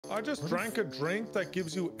I just drank a drink that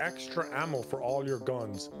gives you extra ammo for all your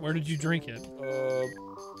guns. Where did you drink it?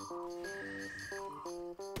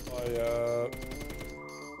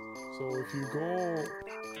 So if you go...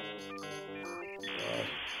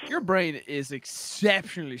 Your brain is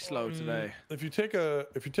exceptionally slow today. If you take a...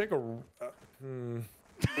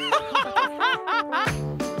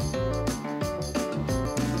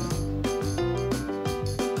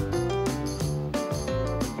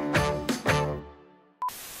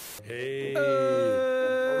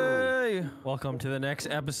 Hey. Welcome to the next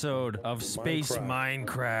episode of Space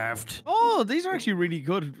Minecraft. Oh, these are actually really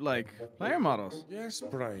good, like, player models. Yes,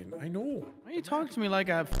 Brian, I know. Why are you talking to me like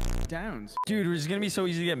I have downs? Dude, it's gonna be so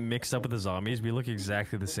easy to get mixed up with the zombies. We look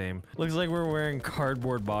exactly the same. Looks like we're wearing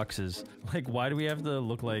cardboard boxes. Like, why do we have to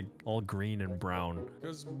look like all green and brown?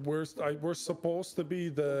 Because we're supposed to be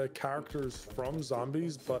the characters from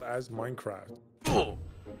zombies, but as Minecraft.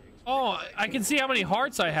 Oh, I can see how many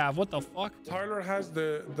hearts I have. What the fuck? Tyler has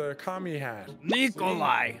the commie hat.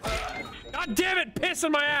 Nikolai! God damn it! Piss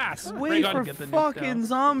in my ass! Wait ray for gun. fucking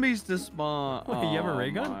zombies to spawn. Wait, you have a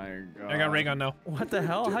ray gun? My God. I got ray gun now. What the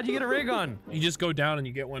hell? How'd you get a ray gun? You just go down and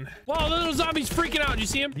you get one. Wow, the little zombie's freaking out. Did you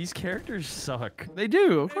see him? These characters suck. They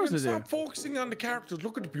do, of course they do. Stop focusing on the characters.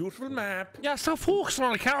 Look at the beautiful map. Yeah, stop focusing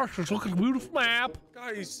on the characters. Look at the beautiful map.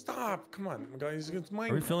 Guys, stop. Come on, guys. It's Are we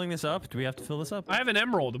Minecraft. filling this up? Do we have to fill this up? I have an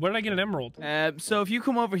emerald. Where did I get an emerald? So if you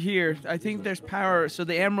come over here, I think there's power. So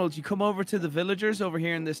the emeralds, you come over to the villagers over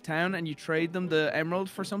here in this town and you trade them the emerald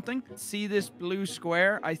for something. See this blue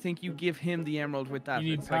square? I think you give him the emerald with that.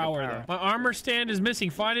 You need It's like a power, though. My armor stand is missing.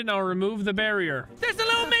 Find it and I'll remove the barrier. There's a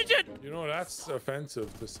little midget! You know, that's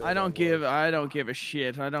offensive to say. I don't give a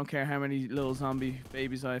shit. I don't care how many little zombie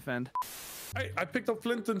babies I offend. Hey, I picked up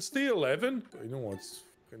flint and steel, Evan. You know what's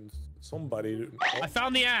somebody. I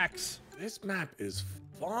found the axe. This map is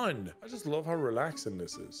fun. I just love how relaxing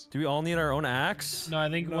this is. Do we all need our own axe? No, I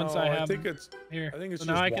think No, once I have... I think it's Here. I think it's So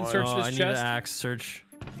now just I can one. search Oh, this I need chest. an axe search.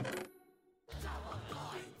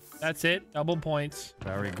 That's it. Double points.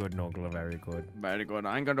 Very good, Nogla. Very good. Very good.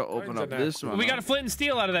 I'm going to open Mine's up an this axe. one. We got a flint and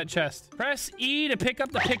steel out of that chest. Press E to pick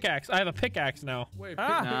up the pickaxe. I have a pickaxe now. Wait,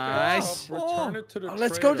 Ah, pick it nice. up, return it to the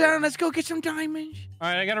Let's go trader. down. Let's go get some diamonds. All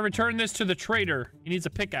right, I got to return this to the trader. He needs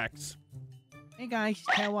a pickaxe. Hey guys,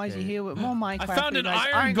 Tailwiser here with more Minecraft. I found an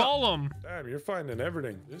iron golem. Damn, you're finding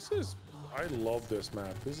everything. I love this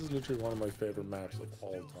map. This is literally one of my favorite maps of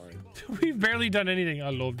all time. We've barely done anything. I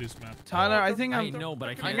love this map. Tyler, I think I know, but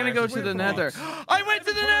I can't. I'm gonna go to the nether. I went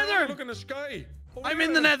to the nether! Look in the sky. Over I'm there,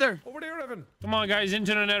 in the Evan. nether. Over there, Evan. Come on, guys.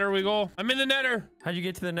 Into the nether we go. I'm in the nether. How'd you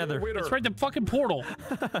get to the nether? Wither. It's right the fucking portal.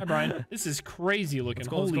 Hi, Brian. This is crazy looking.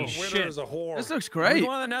 go, let's Holy go. Wither shit. is a whore. This looks We great. go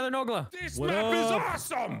on the nether, Nogla. This What map is up?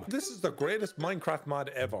 awesome. This is the greatest Minecraft mod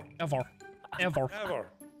ever. Ever. Ever.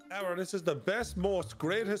 This is the best, most,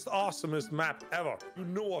 greatest, awesomest map ever. You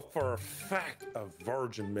know for a fact a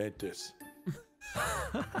virgin made this.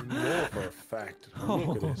 You know for a fact.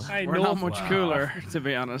 Look at this. I We're know. not much cooler, to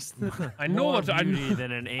be honest. I know More what I beauty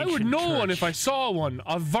than an I ancient would know one church. if I saw one.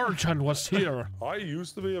 A virgin was here. I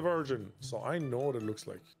used to be a virgin, so I know what it looks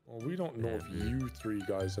like. Well, we don't know if you three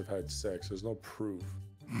guys have had sex. There's no proof.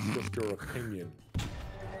 It's just your opinion.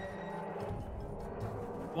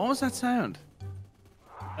 What was that sound?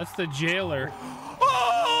 That's the jailer.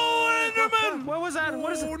 Oh, Enderman! What was that?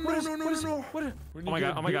 What is it? Oh, What is- no, what is- no. what is- When Oh you my god,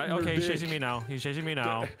 get oh my god. bit in Okay, your he's chasing dick. me now. He's chasing me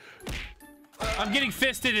now. I'm getting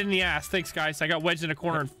fisted in the ass. Thanks, guys. I got wedged in a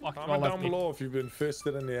corner and fucked all Comment left down me. below if you've been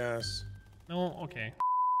fisted in the ass. No, okay.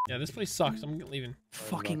 Yeah, this place sucks. I'm leaving.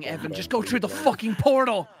 Fucking not Evan, gonna just go do through the that. fucking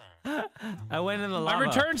portal. I went in the I lava.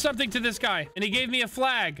 returned something to this guy, and he gave me a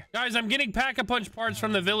flag. Guys, I'm getting pack-a-punch parts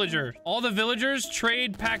from the villager. All the villagers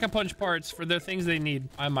trade pack-a-punch parts for the things they need.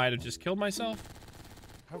 I might have just killed myself.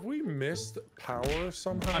 Have we missed power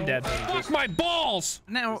somehow? I'm dead. And Fuck just- my balls!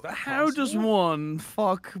 Now, that how does possible? one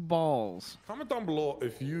fuck balls? Comment down below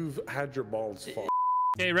if you've had your balls fucked.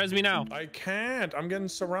 Okay, res me now. I can't. I'm getting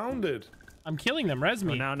surrounded. I'm killing them. Res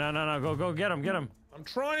me. No. Go get him. Get him. I'm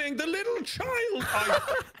trying. The little child.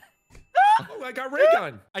 Oh, I got ray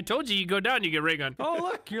gun. I told you, you go down, you get ray gun. Oh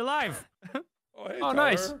look, you're live. Oh, hey, Oh,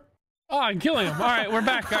 nice. Tyler. Oh, I'm killing him. All right, we're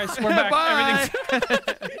back, guys. We're back. Bye.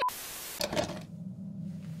 Everything's...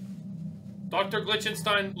 Dr.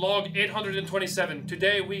 Glitchenstein, log 827.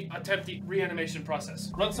 Today, we attempt the reanimation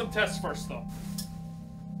process. Run some tests first, though.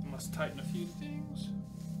 Must tighten a few things.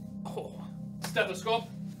 Oh. Stethoscope.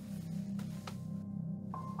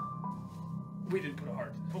 We didn't put a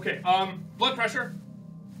heart. Okay, blood pressure.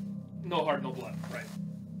 No heart, no blood. Right.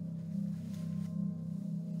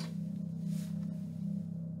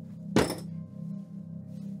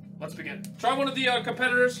 Let's begin. Try one of the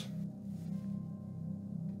competitors.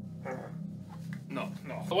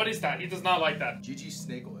 What is that? He does not like that. GG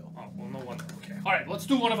snake oil. Oh, well, no wonder. Okay. All right, let's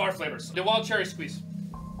do one of our flavors. The wild cherry squeeze.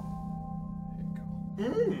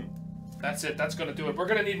 That's it. That's gonna do it. We're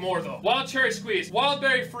gonna need more though. Wild cherry squeeze, wild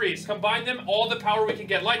berry freeze. Combine them, all the power we can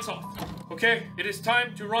get. Lights off. Okay, it is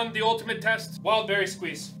time to run the ultimate test. Wild berry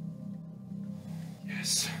squeeze.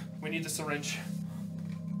 Yes, we need the syringe.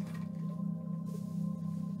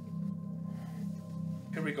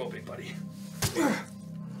 Here we go, big buddy.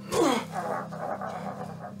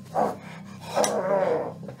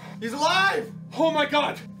 He's alive! Oh my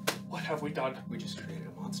god! What have we done? We just created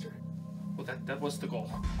a monster. Well, that was the goal.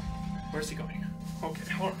 Where's he going?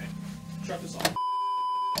 Okay, alright. Shut this off.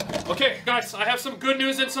 Okay, guys, I have some good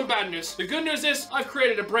news and some bad news. The good news is I've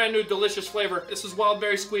created a brand new delicious flavor. This is Wild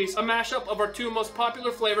Berry Squeeze, a mashup of our two most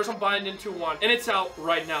popular flavors combined into one, and it's out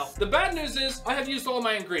right now. The bad news is I have used all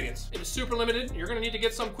my ingredients. It is super limited. You're gonna need to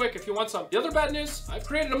get some quick if you want some. The other bad news, I've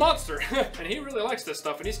created a monster, and he really likes this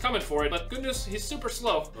stuff, and he's coming for it. But good news, he's super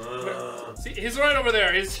slow. See, he's right over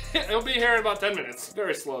there. He'll be here in about 10 minutes.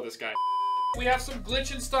 Very slow, this guy. We have some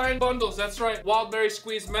Glitchenstein bundles, that's right. Wild Berry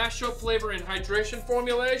Squeeze mashup flavor and hydration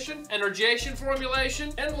formulation, energization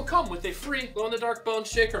formulation, and will come with a free glow-in-the-dark bone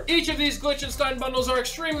shaker. Each of these Glitchenstein bundles are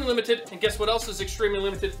extremely limited, and guess what else is extremely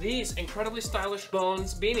limited? These incredibly stylish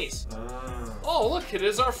Bones beanies. Oh, look, it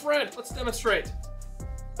is our friend. Let's demonstrate.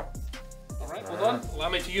 All right, hold on. Allow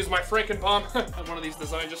me to use my Frankenbomb. I have one of these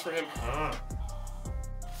designed just for him.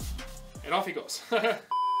 And off he goes.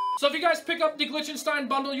 So if you guys pick up the Glitchenstein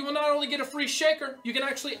bundle, you will not only get a free shaker, you can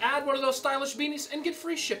actually add one of those stylish beanies and get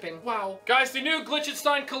free shipping. Wow. Guys, the new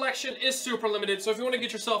Glitchenstein collection is super limited, so if you want to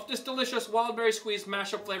get yourself this delicious Wild Berry Squeeze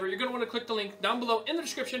mashup flavor, you're going to want to click the link down below in the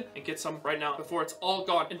description and get some right now before it's all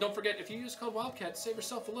gone. And don't forget, if you use code WILDCAT, save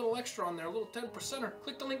yourself a little extra on there, a little 10%er.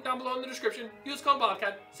 Click the link down below in the description, use code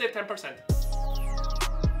WILDCAT, save 10%.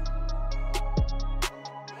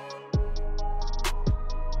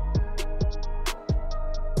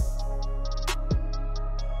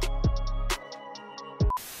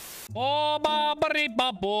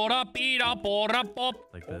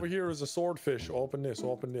 Like Over here is a swordfish. Open this,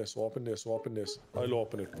 open this, open this, open this. I'll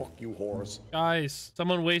open it. Fuck you, whores. Guys,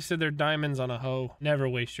 someone wasted their diamonds on a hoe. Never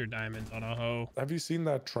waste your diamonds on a hoe. Have you seen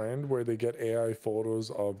that trend where they get AI photos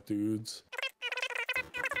of dudes?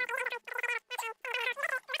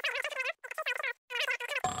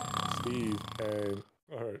 Steve, and...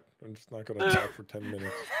 Alright, I'm just not gonna talk for 10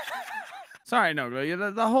 minutes. Sorry, no,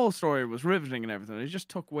 the whole story was riveting and everything. It just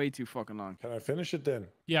took way too fucking long. Can I finish it then?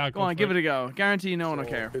 Yeah, Go on, give it a go. Guarantee no one will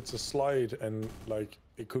care. It's a slide, and like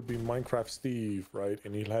it could be Minecraft Steve, right?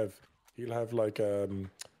 And he'll have like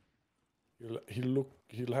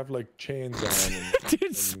he'll have like chains on.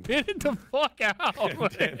 Dude, spit it the fuck out.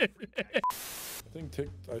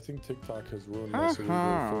 I think TikTok has ruined my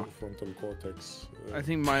cerebral frontal cortex. I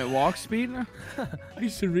think my walk speed. My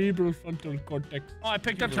cerebral frontal cortex. Oh, I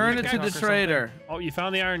picked up. Turn it to the trader. Oh, you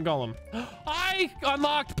found the iron golem. I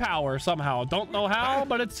unlocked power somehow. Don't know how,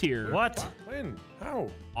 but it's here. What? When? How?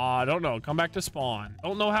 I don't know. Come back to spawn.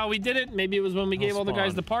 Don't know how we did it. Maybe it was when we gave all the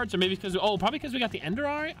guys the parts, or maybe because probably because we got the ender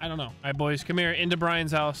eye. I don't know. All right, boys, come here into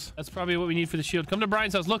Brian's house. That's probably what we need for the shield. Come to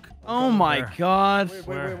Brian's house. Look. Oh my god.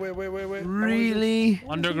 Wait. Really?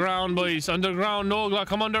 Underground, boys. Underground. No,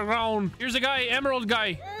 come underground. Here's a guy. Emerald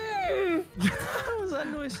guy. What was that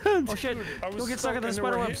noise? Oh shit. Go get stuck in the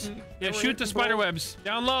spider webs. Yeah, shoot the spider webs.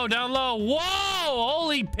 Down low, down low. Whoa!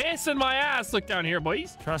 Holy piss in my ass. Look down here,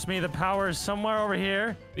 boys. Trust me, the power is somewhere over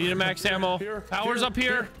here. We need a max ammo. Power's up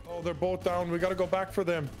here. Oh, they're both down. We gotta go back for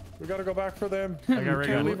them. We gotta go back for them. I got ray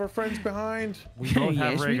Can't gun. leave our friends behind. We both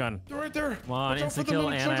have ray gun. They're right there. Come on, instant kill,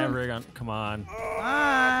 and I have ray gun. Come on.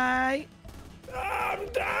 Bye. I'm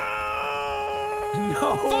down.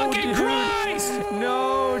 No, Fucking dude. Christ!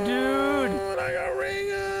 No, dude. I got ray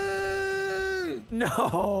gun.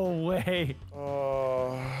 No way.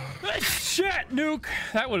 Shit, nuke.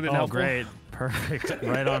 That would have been Oh, helpful. great. Perfect.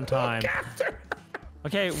 Right on time.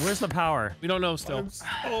 Okay, where's the power? We don't know still.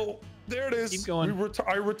 Oh, there it is. Keep going.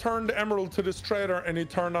 I returned the emerald to this trader, and he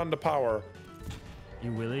turned on the power.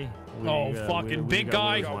 You Willy? Oh, fucking big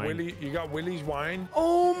guy. You got Willy's wine.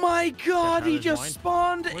 Oh my god, he How's just wine?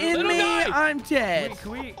 spawned in little me. guy. I'm dead.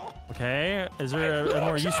 Okay, is there a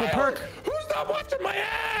more useful perk? Who's not watching my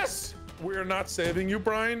ass? We are not saving you,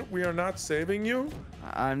 Brian. We are not saving you.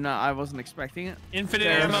 I'm not. I wasn't expecting it. Infinite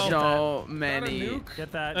There's ammo. so Not a many. nuke.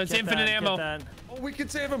 Get that. That's get infinite that, ammo. Get that. Oh, we can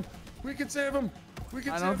save him. We can save him. We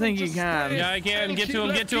can I save don't him. think you Just can. stay. Yeah, I can. Left Get to key, him,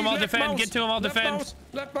 left get to him, key, I'll left defend, mouse, get to him, I'll left defend. mouse,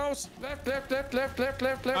 left mouse, left.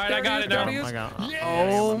 All right, I got it now. There he is. I got it.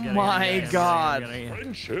 Oh I'm getting it, my I'm getting it, god. I'm getting it.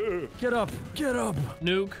 Friendship. Get up. Get up.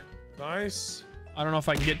 Nuke. Nice. I don't know if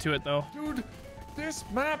I can get to it though. Dude, This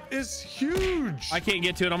map is huge. I can't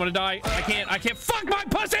get to it. I'm gonna die. I can't. Fuck my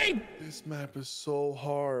pussy! This map is so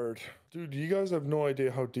hard. Dude, you guys have no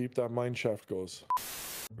idea how deep that mine shaft goes.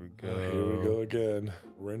 Here we go again.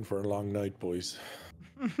 We're in for a long night, boys.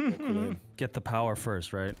 Get the power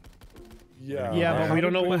first, right? Yeah. Yeah, but we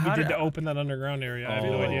don't know what we how did did- to open that underground area. I have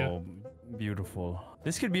no idea. Oh, beautiful.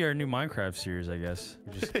 This could be our new Minecraft series, I guess.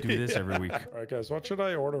 We just do this every week. All right, guys, what should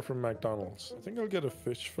I order from McDonald's? I think I'll get a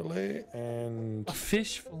fish fillet and A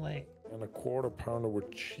fish fillet. a quarter pounder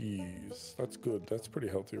with cheese. That's good. That's pretty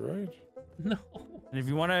healthy, right? No. And if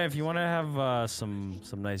you wanna have some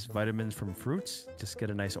nice vitamins from fruits, just get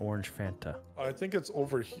a nice orange Fanta. I think it's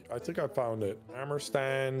over here. I think I found it. Hammer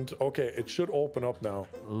stand. Okay, it should open up now.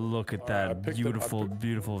 Look at I that picked it- beautiful,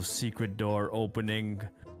 beautiful secret door opening.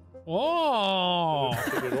 Oh.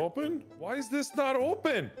 Did it open? Why is this not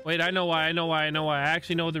open? Wait, I know why. I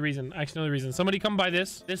actually know the reason. Somebody come by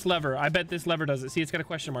this lever. I bet this lever does it. See, it's got a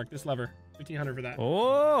question mark. This lever. 1500 for that.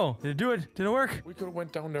 Oh, did it do it? Did it work? We could have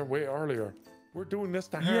went down there way earlier. We're doing this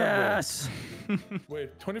the hard way. Yes.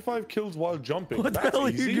 Wait, 25 kills while jumping. What the That's hell are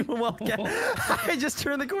easy. you doing? I just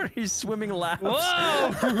turned the corner. He's swimming laps.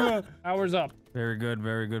 Whoa! Hours up. Very good.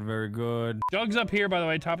 Very good. Very good. Jug's up here, by the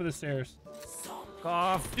way, top of the stairs.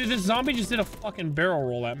 Off. Dude, this zombie just did a fucking barrel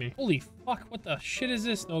roll at me. Holy fuck, what the shit is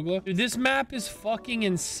this, Nogla? Dude, this map is fucking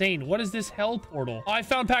insane. What is this hell portal? Oh, I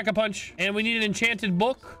found Pack-a-Punch, and we need an enchanted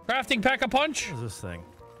book. Crafting Pack-a-Punch. What is this thing?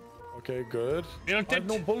 Okay, good. Built I have it.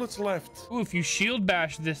 no bullets left. Ooh, if you shield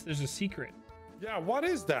bash this, there's a secret. Yeah, what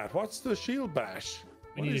is that? What's the shield bash?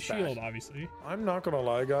 We What need a is that? shield, obviously. I'm not gonna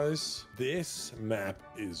lie, guys. This map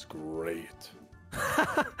is great.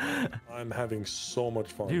 I'm having so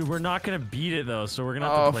much fun. Dude, we're not gonna beat it though, so we're gonna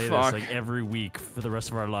have to play fuck. this like every week for the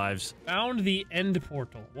rest of our lives. Found the end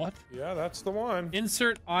portal. What? Yeah, that's the one.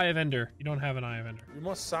 Insert Eye of Ender. You don't have an Eye of Ender. We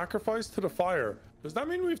must sacrifice to the fire. Does that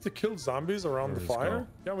mean we have to kill zombies around the Let's fire? go.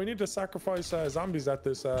 Yeah, we need to sacrifice zombies at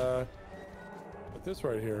this right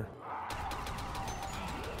here.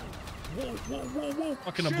 Whoa, whoa, whoa, whoa.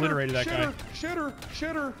 Fucking obliterated that guy.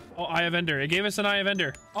 Shitter. Oh, Eye of Ender. It gave us an Eye of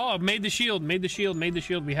Ender. Oh, it made the shield. We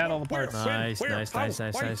had all the parts. Nice, Where? nice, How? nice,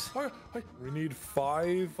 nice, Why? nice. Why? We need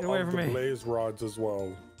 5 Get away of from the me. blaze rods as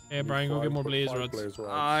well. Yeah, Brian, go get more blaze Five rods. blaze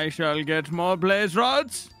rods. I shall get more blaze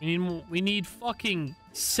rods. We need fucking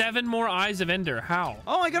 7 more Eyes of Ender. How?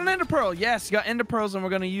 Oh, I got an ender pearl. Yes, you got ender pearls, and we're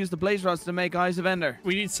gonna use the blaze rods to make eyes of ender.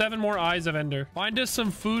 We need 7 more Eyes of Ender. Find us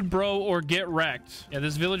some food, bro, or get wrecked. Yeah,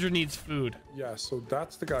 this villager needs food. Yeah, so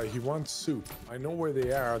that's the guy. He wants soup. I know where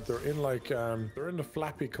they are. They're in like they're in the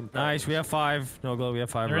flappy compartment. Nice, we have 5. No glow, we have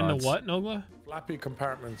 5 They're in rods. the what, Nogla? Flappy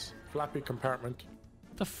compartments. Flappy compartment.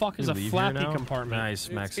 What the fuck is You a leave here flappy now? compartment? Nice,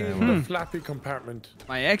 max It's ammo. in the flappy compartment.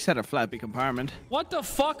 My ex had a flappy compartment. What the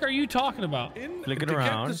fuck are you talking about? In Flick it to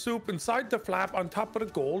around. get the soup inside the flap on top of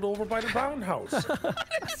the gold over by the brown house. Dude,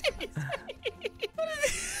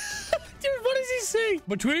 what does he say?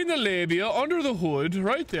 Between the labia, under the hood,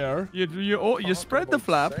 right there. You spread the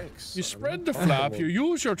flap. You spread the flap, you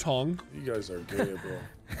use your tongue. You guys are gay, bro.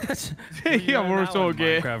 Yeah, we're so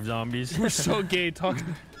gay. Minecraft zombies. We're so gay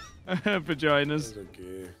talking. Vaginas. You guys are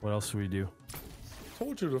gay. What else do we do?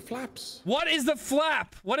 Told you the flaps. What is the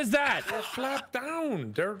flap? What is that? They're flap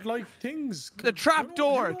down. They're like things. The trap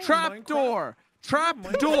door. Trap door. Trap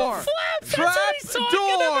door. That's Trap what he's talking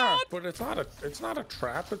door. about. But it's not a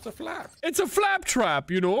trap, it's a flap. It's a flap trap,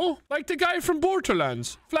 you know? Like the guy from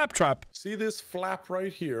Borderlands. Flap trap. See this flap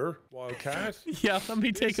right here, Wildcat? Yeah, let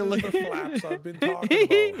me take a look. This is the flaps I've been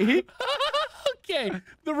talking about. Okay,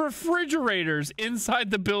 the refrigerators inside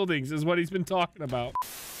the buildings is what he's been talking about.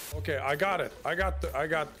 Okay, I got it. I got it. I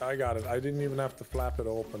didn't even have to flap it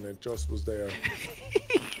open. It just was there.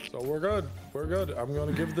 So we're good. We're good. I'm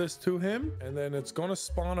gonna give this to him, and then it's gonna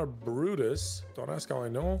spawn a Brutus. Don't ask how I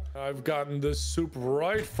know. I've gotten this soup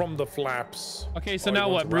right from the flaps. Okay, so Oh, he now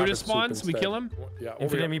wants what? rabbit Brutus soup spawns? We instead. kill him? Yeah, over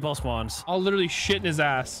Infinite here. meatball spawns. I'll literally shit in his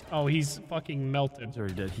ass. Oh, he's fucking melted. He's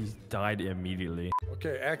already dead. He's died immediately.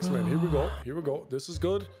 Okay, excellent. Here we go. Here we go. This is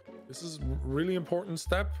good. This is really important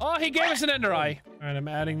step. Oh, he gave us an Ender Eye. All right, I'm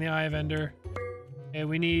adding the Eye of Ender. Okay,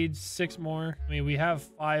 we need 6 more. I mean, we have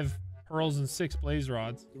 5 pearls and 6 blaze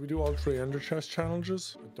rods. Did we do all 3 ender chest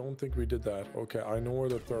challenges? I don't think we did that. Okay, I know where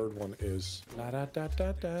the 3rd one is. La da da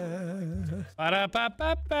da da.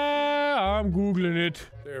 Ba-da-ba-ba-ba. I'm Googling it.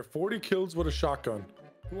 There, 40 kills with a shotgun.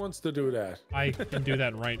 Who wants to do that? I can do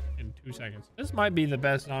that right in 2 seconds. This might be the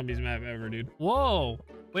best zombies map ever, dude. Whoa.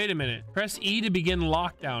 Wait a minute. Press E to begin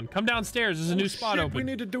lockdown. Come downstairs. There's a new spot Shit, open. we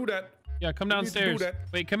need to do that. Yeah, come need to do downstairs. that.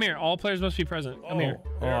 Wait, come here. All players must be present. Come here.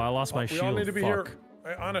 Oh, I lost my We all shield. need to be Fuck. here.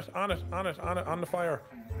 Hey, on it, on the fire.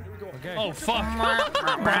 Here we go. Okay. Oh fuck! Bop,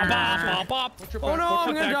 bop, bop. Watch your Oh back, no, watch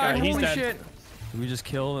I'm your gonna back. die. He's Holy dead. shit. Did we just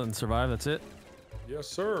kill and survive? That's it? Yes,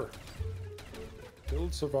 sir.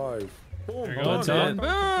 Build, survive. Boom, There you go, done. that's it.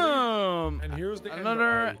 Boom. And here's the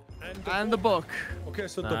Another end eye. and the book. Okay,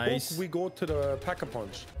 so Nice. the book, we go to the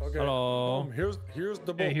Pack-a-Punch. Okay. Hello. Boom, here's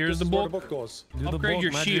the book. Okay, here's This the is where book. the book goes. Do the Upgrade book,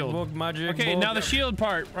 your magic shield. Book, magic Okay, book. now the shield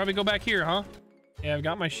part. Probably go back here, huh? Yeah, I've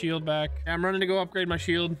got my shield back. I'm running to go upgrade my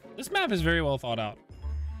shield. This map is very well thought out.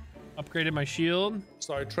 Upgraded my shield.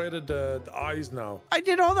 So I traded the eyes now. I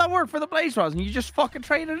did all that work for the blaze rods and you just fucking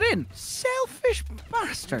traded it in. Selfish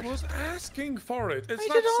bastard. I was asking for it. It's I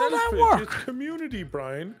not did all that selfish. work. It's community,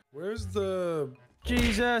 Brian. Where's the...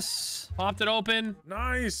 Jesus. Popped it open.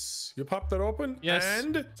 Nice. You popped it open? Yes.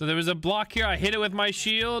 And... So there was a block here. I hit it with my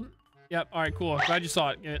shield. Yep. All right, cool. Glad you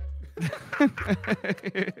saw it. Get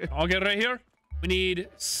it. I'll get right here. We need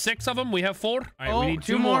 6 of them. We have 4. All right, Oh, we need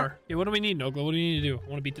 2 2 more. more. Okay, what do we need, Nogla? What do we need to do? I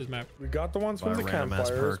want to beat this map. We got the ones from Buy the random ass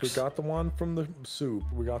campfires. We perks. got the one from the soup.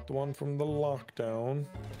 We got the one from the lockdown.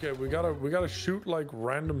 Okay, we gotta shoot like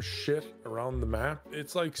random shit around the map.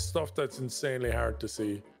 It's like stuff that's insanely hard to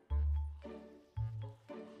see.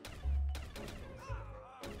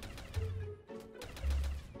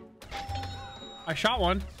 I shot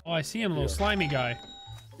one. Oh, I see him, little Yeah. slimy guy.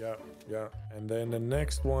 Yeah, yeah. And then the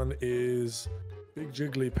next one is Big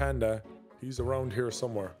Jiggly Panda. He's around here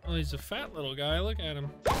somewhere. Oh, he's a fat little guy. Look at him.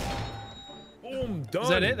 Boom, done. Is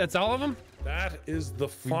that it? That's all of them? That is the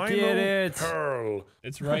final did it. pearl.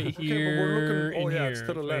 It's right Okay, but here. we're looking. Oh in yeah, here. it's to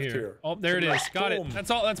the right left here. Oh, there it To the is. left. Got Boom. it. That's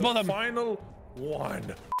all. That's both of them. Final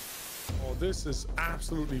one. Oh, this is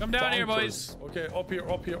absolutely. Come down here, bonkers. boys. Okay, up here,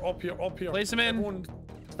 up here, up here, up here. Place 'em in. Everyone,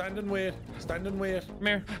 stand and wait. Stand and wait. Come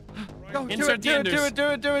here. Go, Insert the do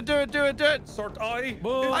enders. it. Sort eye.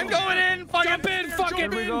 Boom. I'm going in. Fuck Jump it. in. Fuck Here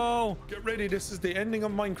it. we go. Get ready. This is the ending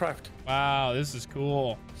of Minecraft. Wow, this is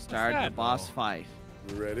cool. Start What's the that? boss fight.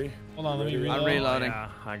 You ready? Hold on, let me Ready? reload. I'm reloading. Yeah,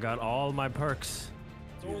 I got all my perks.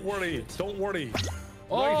 Don't worry. Don't worry.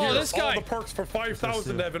 Oh, right here, this guy. all the perks for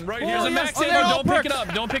 5,000, Evan. Right Here's here. a max Oh, they're ammo. all Don't pick it perks.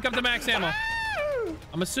 up. Don't pick up the max ammo.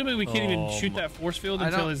 I'm assuming we can't even Oh shoot my- that force field I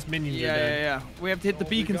until don't- his minions Yeah, are dead. yeah. We have to hit the Oh,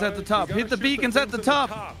 we beacons gotta- at the top. we gotta Hit the shoot beacons at things the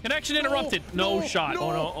top. Connection interrupted. No shot.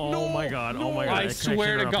 Oh no! Oh my God! Oh my God! I Connection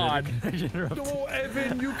swear to interrupted. Connection interrupted. No,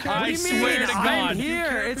 Evan, you can't. I be swear to serious. God. I'm You here.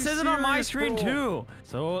 can't It be says it on my serious, screen bro. too.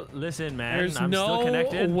 So listen, man. There's I'm no still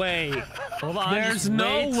connected. way. Hold on. There's just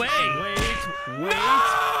no wait, way. Wait.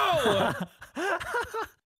 No!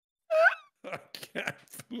 I can't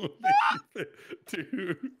believe it,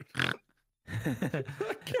 dude.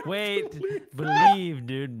 Wait. Believe,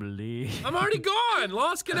 dude. Believe. I'm already gone.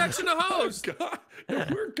 Lost connection to host. God,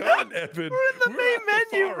 we're gone, Evan. We're in the main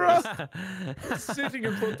menu, bro. We're sitting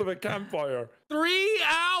in front of a campfire. 3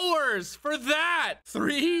 hours for that.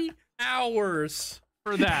 3 hours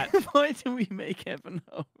for that. Why did we make Evan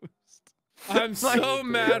host? I'm so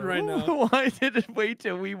mad right now. Why did it wait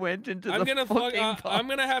till we went into I'm the gonna fucking I'm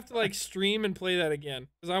gonna have to like stream and play that again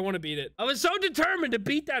because I want to beat it. I was so determined to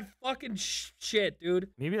beat that fucking shit, dude.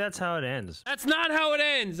 Maybe that's how it ends. That's not how it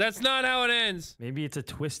ends. That's not how it ends. Maybe it's a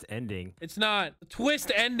twist ending. It's not. The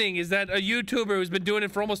twist ending is that a YouTuber who's been doing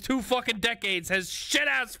it for almost 2 fucking decades has shit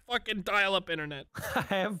ass fucking dial-up internet. I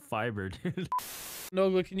have fiber, dude. No,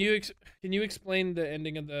 but can you explain the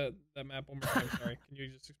ending of that map one more time? Sorry, can you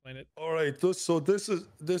just explain it? All right,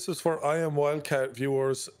 this is for I Am Wildcat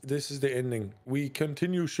viewers. This is the ending. We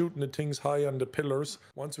continue shooting the things high on the pillars.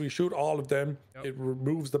 Once we shoot all of them, it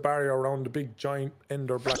removes the barrier around the big giant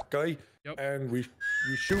ender black guy. Yep. And we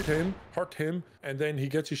shoot him, hurt him, and then he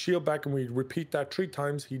gets his shield back, and we repeat that 3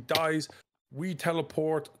 times. He dies. We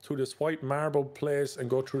teleport to this white marble place and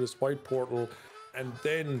go through this white portal, and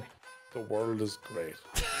then the world is great.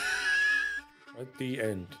 At the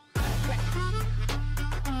end.